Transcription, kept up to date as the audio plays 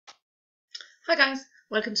Hi guys,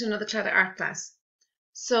 welcome to another Clara art class.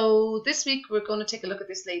 So this week we're going to take a look at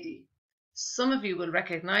this lady. Some of you will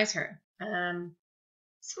recognize her,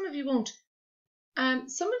 some of you won't.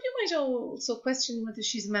 Some of you might also question whether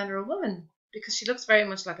she's a man or a woman because she looks very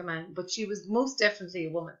much like a man, but she was most definitely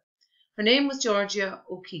a woman. Her name was Georgia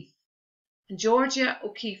O'Keeffe, and Georgia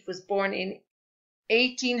O'Keeffe was born in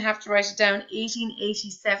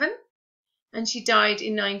 1887, and she died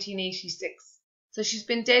in 1986. So she's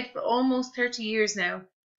been dead for almost 30 years now,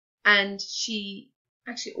 and she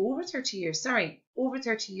actually over 30 years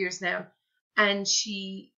now, and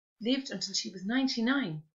she lived until she was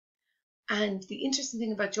 99. And the interesting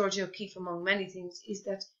thing about Georgia O'Keeffe, among many things, is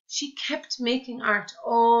that she kept making art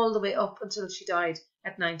all the way up until she died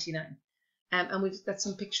at 99. And we've got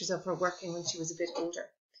some pictures of her working when she was a bit older.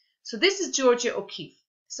 So this is Georgia O'Keeffe.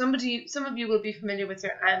 Some of you will be familiar with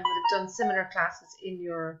her and would have done similar classes in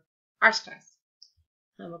your art class.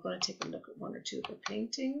 And we're going to take a look at one or two of her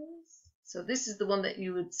paintings. So this is the one that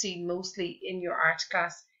you would see mostly in your art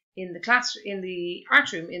class in the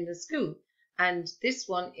art room in the school. And this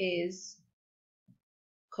one is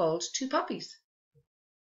called Two Poppies,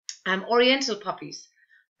 Oriental poppies.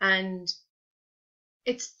 And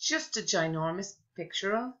it's just a ginormous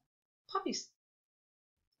picture of poppies,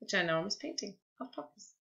 a ginormous painting of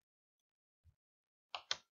poppies.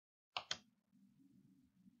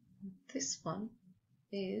 This one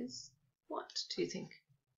is, what do you think?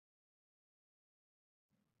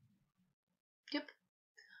 Yep,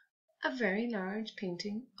 a very large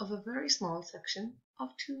painting of a very small section of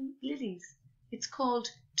two lilies. It's called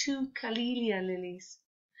Two Camellia Lilies.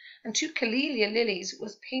 And Two Camellia Lilies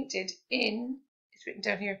was painted in, it's written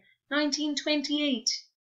down here, 1928.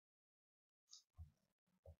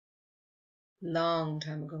 Long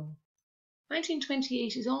time ago.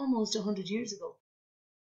 1928 is almost 100 years ago.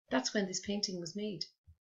 That's when this painting was made.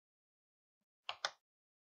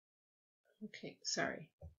 Okay, sorry.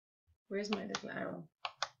 Where's my little arrow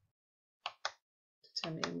to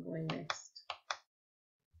tell me I'm going next?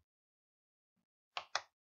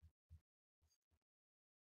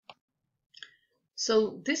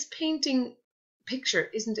 So this painting picture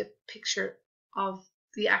isn't a picture of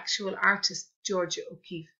the actual artist, Georgia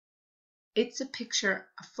O'Keeffe. It's a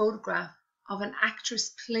photograph of an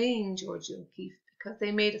actress playing Georgia O'Keeffe because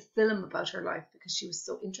they made a film about her life because she was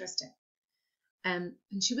so interesting. And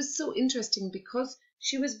she was so interesting because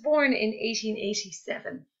she was born in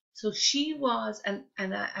 1887. So she was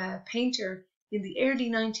a painter in the early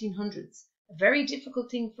 1900s, a very difficult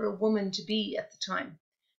thing for a woman to be at the time.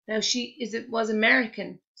 Now was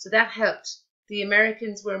American, so that helped. The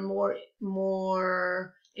Americans were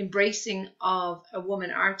more embracing of a woman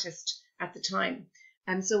artist at the time.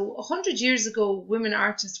 And so 100 years ago, women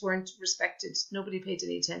artists weren't respected. Nobody paid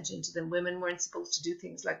any attention to them. Women weren't supposed to do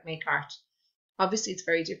things like make art. Obviously, it's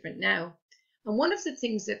very different now. And one of the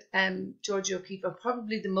things that Georgia O'Keeffe, or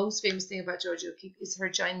probably the most famous thing about Georgia O'Keeffe, is her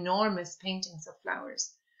ginormous paintings of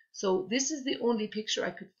flowers. So this is the only picture I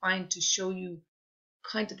could find to show you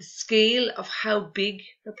kind of the scale of how big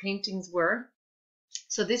her paintings were.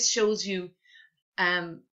 So this shows you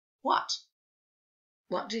what?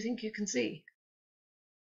 What do you think you can see?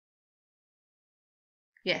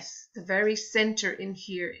 Yes, the very center in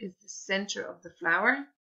here is the center of the flower.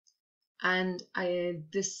 And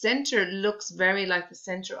the center looks very like the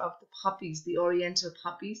center of the poppies, the Oriental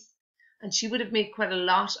poppies. And she would have made quite a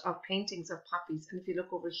lot of paintings of poppies. And if you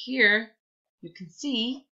look over here, you can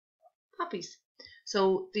see poppies.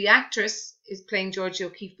 So the actress is playing Georgia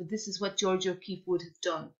O'Keeffe, but this is what Georgia O'Keeffe would have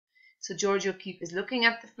done. So Georgia O'Keeffe is looking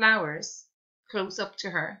at the flowers close up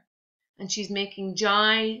to her, and she's making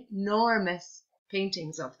ginormous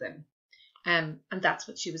paintings of them. And that's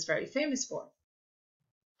what she was very famous for.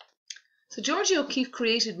 So Georgia O'Keeffe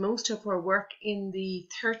created most of her work in the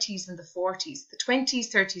 30s and the 40s. The 20s,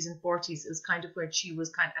 30s and 40s is kind of where she was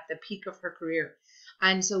kind of at the peak of her career.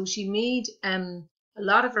 And so she made a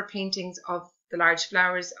lot of her paintings of the large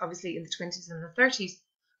flowers, obviously in the 20s and the 30s.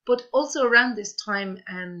 But also around this time,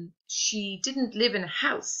 she didn't live in a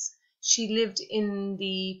house. She lived in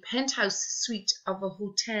the penthouse suite of a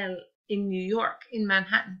hotel in New York, in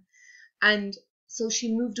Manhattan. And so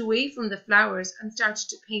she moved away from the flowers and started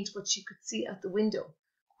to paint what she could see out the window,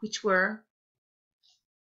 which were,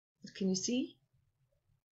 what can you see?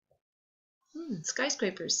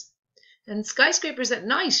 Skyscrapers. And skyscrapers at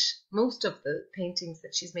night, most of the paintings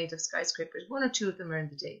that she's made of skyscrapers, one or two of them are in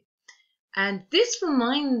the day. And this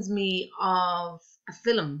reminds me of a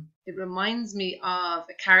film. It reminds me of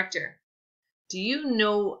a character. Do you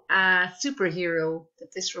know a superhero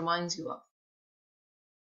that this reminds you of?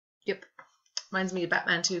 Yep. Reminds me of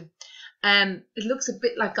Batman too. It looks a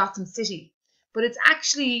bit like Gotham City. But it's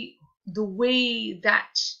actually the way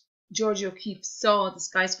that Georgia O'Keeffe saw the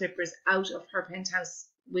skyscrapers out of her penthouse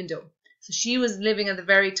window. So she was living on the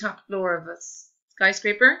very top floor of a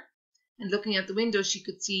skyscraper, and looking out the window, she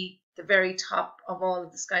could see the very top of all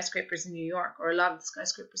of the skyscrapers in New York, or a lot of the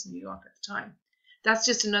skyscrapers in New York at the time. That's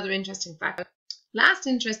just another interesting fact. Last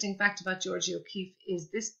interesting fact about Georgia O'Keeffe is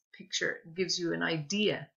this picture gives you an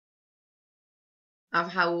idea of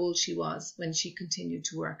how old she was when she continued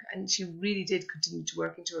to work. And she really did continue to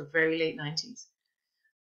work into her very late 90s.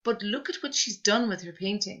 But look at what she's done with her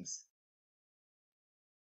paintings.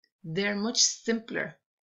 They're much simpler.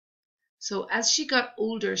 So as she got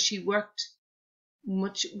older, she worked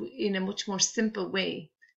in a much more simple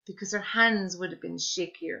way because her hands would have been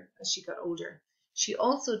shakier as she got older. She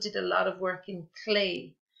also did a lot of work in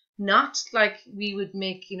clay, not like we would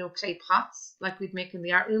make, clay pots like we'd make in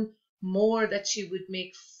the art room, more that she would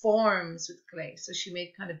make forms with clay. So she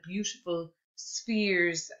made kind of beautiful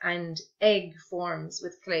spheres and egg forms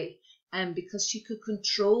with clay. And because she could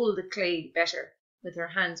control the clay better with her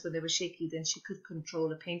hands when they were shaky than she could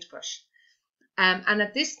control a paintbrush. And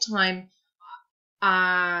at this time,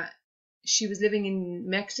 she was living in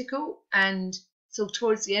Mexico, and so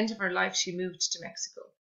towards the end of her life, she moved to Mexico.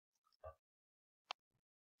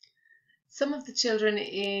 Some of the children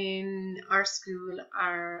in our school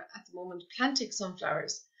are at the moment planting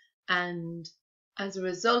sunflowers, and as a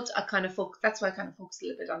result, that's why I kind of focused a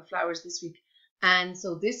little bit on flowers this week. And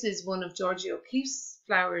so this is one of Georgia O'Keeffe's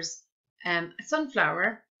flowers, a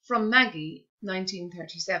sunflower from Maggie,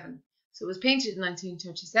 1937. So it was painted in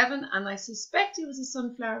 1937, and I suspect it was a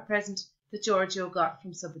sunflower present that Giorgio got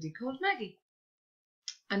from somebody called Maggie.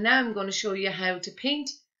 And now I'm going to show you how to paint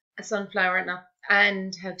a sunflower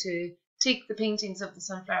and how to take the paintings of the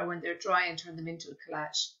sunflower when they're dry and turn them into a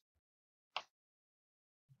collage.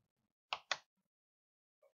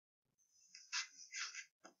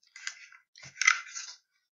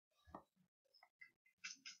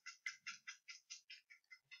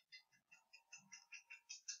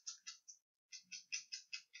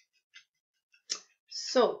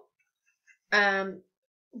 So,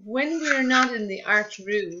 when we're not in the art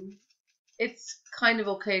room, it's kind of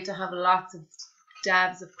okay to have lots of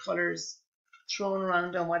dabs of colours thrown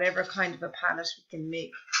around on whatever kind of a palette we can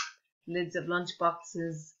make. Lids of lunch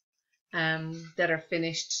boxes that are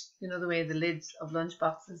finished. You know the way the lids of lunch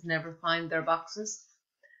boxes never find their boxes.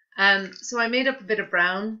 So I made up a bit of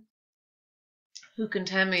brown. Who can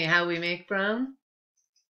tell me how we make brown?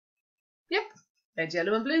 Yep, red,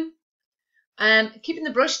 yellow and blue. Keeping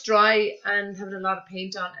the brush dry and having a lot of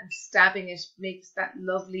paint on and stabbing it makes that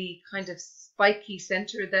lovely kind of spiky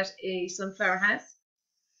center that a sunflower has.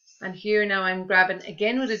 And here now I'm grabbing,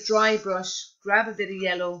 again with a dry brush, grab a bit of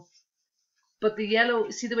yellow. But the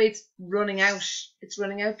yellow, see the way it's running out? It's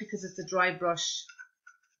running out because it's a dry brush.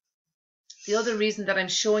 The other reason that I'm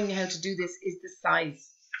showing you how to do this is the size.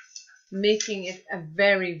 Making it a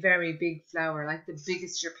very, very big flower, like the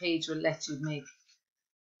biggest your page will let you make.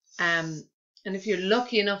 And if you're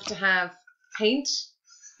lucky enough to have paint,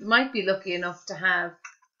 you might be lucky enough to have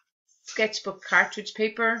sketchbook cartridge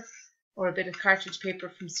paper or a bit of cartridge paper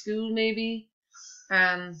from school maybe.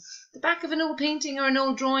 The back of an old painting or an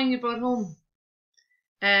old drawing you brought home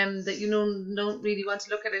that you don't really want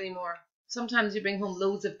to look at anymore. Sometimes you bring home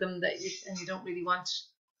loads of them and you don't really want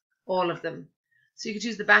all of them. So you could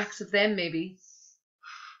use the backs of them maybe.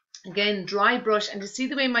 Again, dry brush, and to see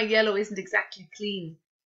the way my yellow isn't exactly clean.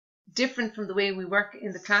 Different from the way we work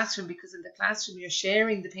in the classroom, because in the classroom you're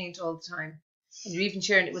sharing the paint all the time and you're even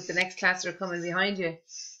sharing it with the next class that are coming behind you,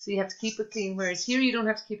 so you have to keep it clean, whereas here you don't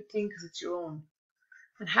have to keep it clean because it's your own.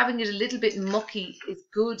 And having it a little bit mucky is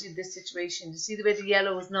good in this situation. You see the way the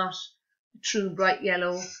yellow is not a true bright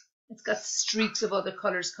yellow, it's got streaks of other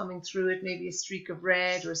colours coming through it, maybe a streak of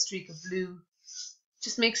red or a streak of blue.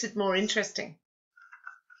 Just makes it more interesting,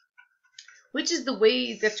 which is the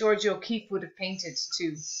way that Georgia O'Keeffe would have painted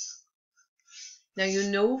too. Now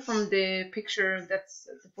you know from the picture, that's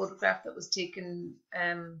the photograph that was taken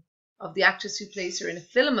of the actress who plays her in a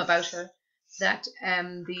film about her, that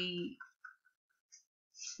the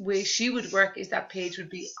way she would work is that page would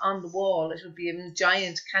be on the wall. It would be a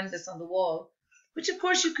giant canvas on the wall, which of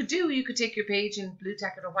course you could do. You could take your page and blue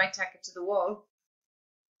tack it or white tack it to the wall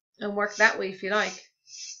and work that way if you like.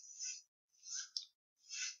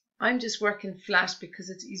 I'm just working flat because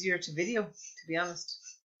it's easier to video, to be honest.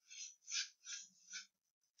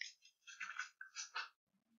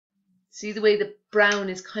 See the way the brown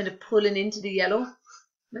is kind of pulling into the yellow?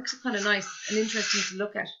 Makes it kind of nice and interesting to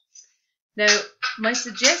look at. Now, my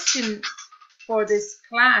suggestion for this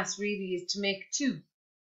class really is to make two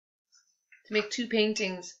to make 2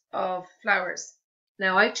 paintings of flowers.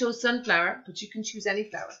 Now I chose sunflower, but you can choose any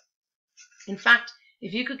flower. In fact,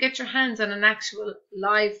 if you could get your hands on an actual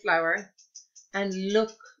live flower and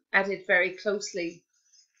look at it very closely,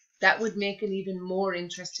 that would make an even more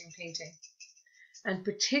interesting painting. And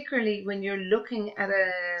particularly when you're looking at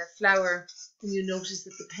a flower and you notice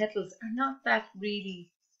that the petals are not that really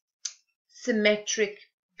symmetric,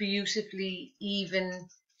 beautifully even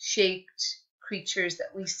shaped creatures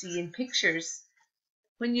that we see in pictures.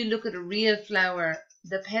 When you look at a real flower,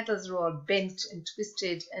 the petals are all bent and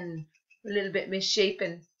twisted and a little bit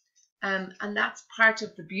misshapen, and that's part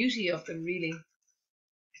of the beauty of them, really.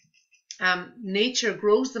 Nature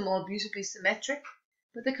grows them all beautifully symmetric,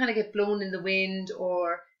 but they kind of get blown in the wind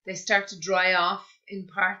or they start to dry off in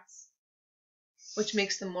parts, which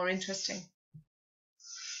makes them more interesting.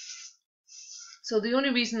 So the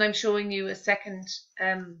only reason I'm showing you a second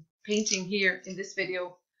painting here in this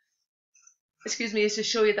video, is to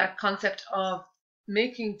show you that concept of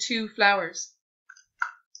making 2 flowers.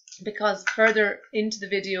 Because further into the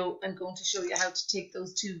video, I'm going to show you how to take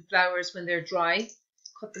those 2 flowers when they're dry,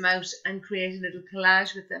 cut them out and create a little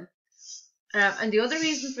collage with them. And the other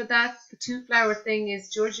reason for that, the 2 flower thing,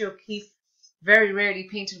 is Georgia O'Keeffe very rarely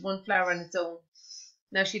painted 1 flower on its own.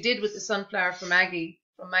 Now she did with the sunflower from Maggie,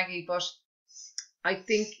 but I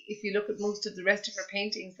think if you look at most of the rest of her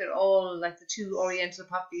paintings, they're all like the 2 oriental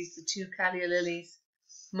poppies, the 2 calea lilies.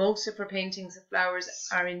 Most of her paintings of flowers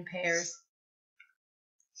are in pairs.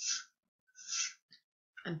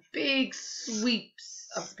 And big sweeps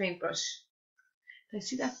of the paintbrush. Can you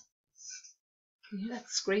see that? Can you hear that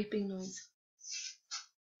scraping noise?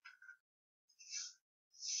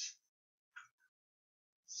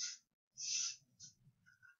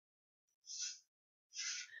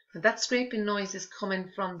 Now that scraping noise is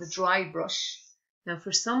coming from the dry brush. Now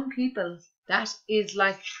for some people that is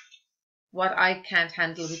like what I can't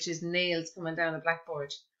handle, which is nails coming down a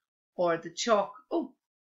blackboard, or the chalk,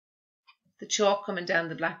 the chalk coming down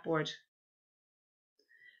the blackboard.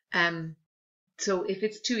 So if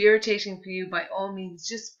it's too irritating for you, by all means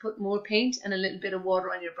just put more paint and a little bit of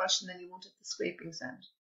water on your brush, and then you won't have the scraping sound.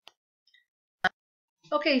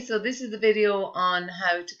 Okay, so this is the video on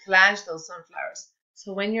how to collage those sunflowers.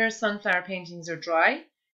 So when your sunflower paintings are dry,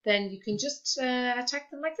 then you can just attack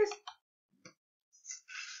them like this.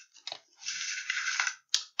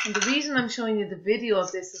 And the reason I'm showing you the video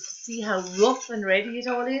of this is to see how rough and ready it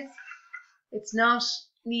all is. It's not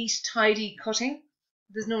neat, tidy cutting.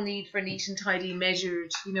 There's no need for neat and tidy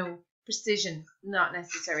measured, precision, not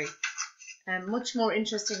necessary. Much more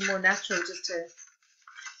interesting, more natural, just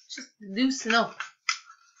loosen up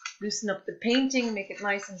the painting, make it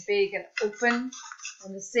nice and big and open.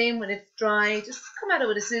 And the same when it's dry, just come at it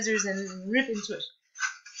with a scissors and rip into it.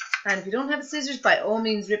 And if you don't have a scissors, by all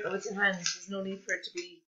means rip it with your hands. There's no need for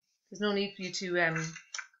you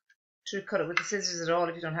to cut it with the scissors at all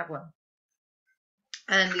if you don't have one.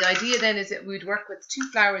 And the idea then is that we'd work with 2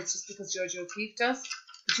 flowers just because Georgia O'Keeffe does,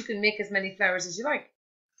 but you can make as many flowers as you like.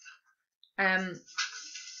 And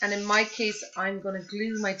in my case, I'm going to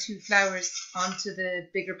glue my 2 flowers onto the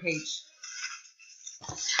bigger page.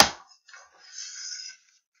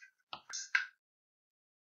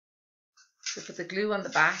 So put the glue on the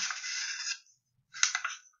back.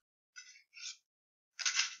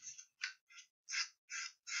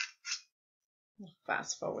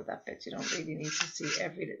 Fast forward that bit, you don't really need to see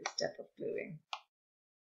every little step of gluing.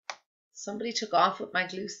 Somebody took off with my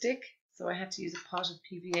glue stick, so I had to use a pot of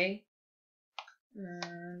PVA.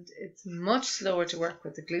 And it's much slower to work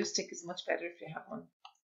with. The glue stick is much better if you have one.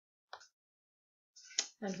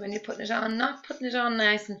 And when you're putting it on, not putting it on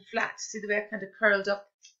nice and flat. See the way I kind of curled up?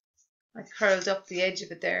 I curled up the edge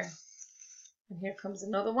of it there. And here comes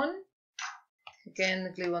another one. Again, the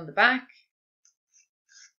glue on the back.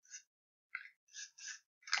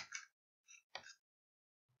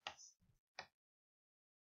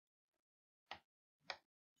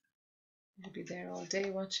 You'll be there all day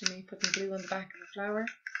watching me putting glue on the back of a flower,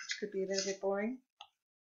 which could be a little bit boring.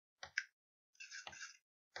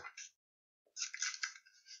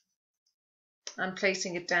 And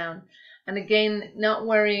placing it down. And again, not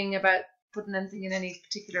worrying about putting anything in any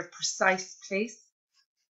particular precise place.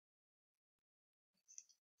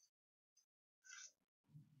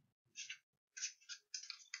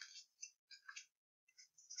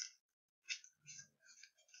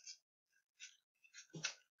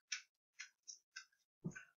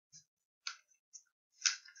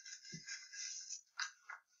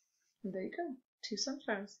 And there you go, 2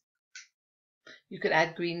 sunflowers. You could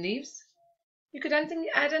add green leaves. You could add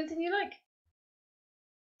anything you like.